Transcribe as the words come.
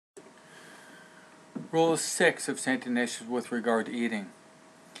Rule 6 of St. Ignatius with regard to eating.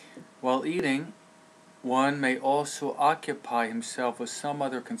 While eating, one may also occupy himself with some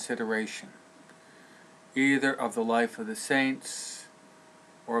other consideration, either of the life of the saints,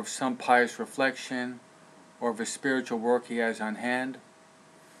 or of some pious reflection, or of a spiritual work he has on hand.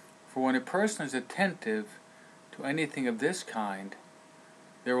 For when a person is attentive to anything of this kind,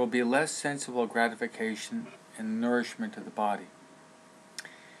 there will be less sensible gratification and nourishment to the body.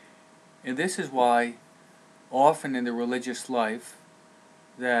 And this is why often in the religious life,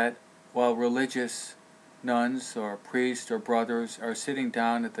 that while religious nuns or priests or brothers are sitting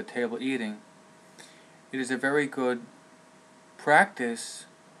down at the table eating, it is a very good practice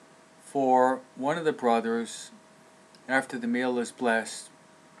for one of the brothers, after the meal is blessed,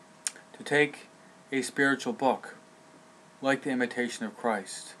 to take a spiritual book, like the Imitation of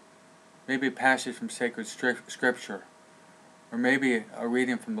Christ, maybe a passage from sacred scripture, or maybe a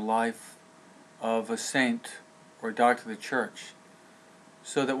reading from the life of a saint or a doctor of the church,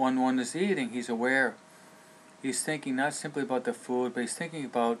 so that when one is eating, he's aware, he's thinking not simply about the food, but he's thinking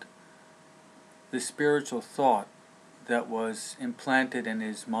about the spiritual thought that was implanted in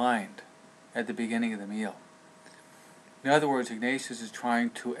his mind at the beginning of the meal. In other words, Ignatius is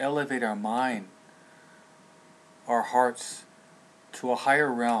trying to elevate our mind, our hearts, to a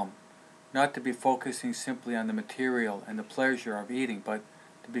higher realm, not to be focusing simply on the material and the pleasure of eating, but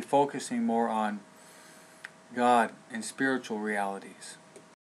to be focusing more on God and spiritual realities.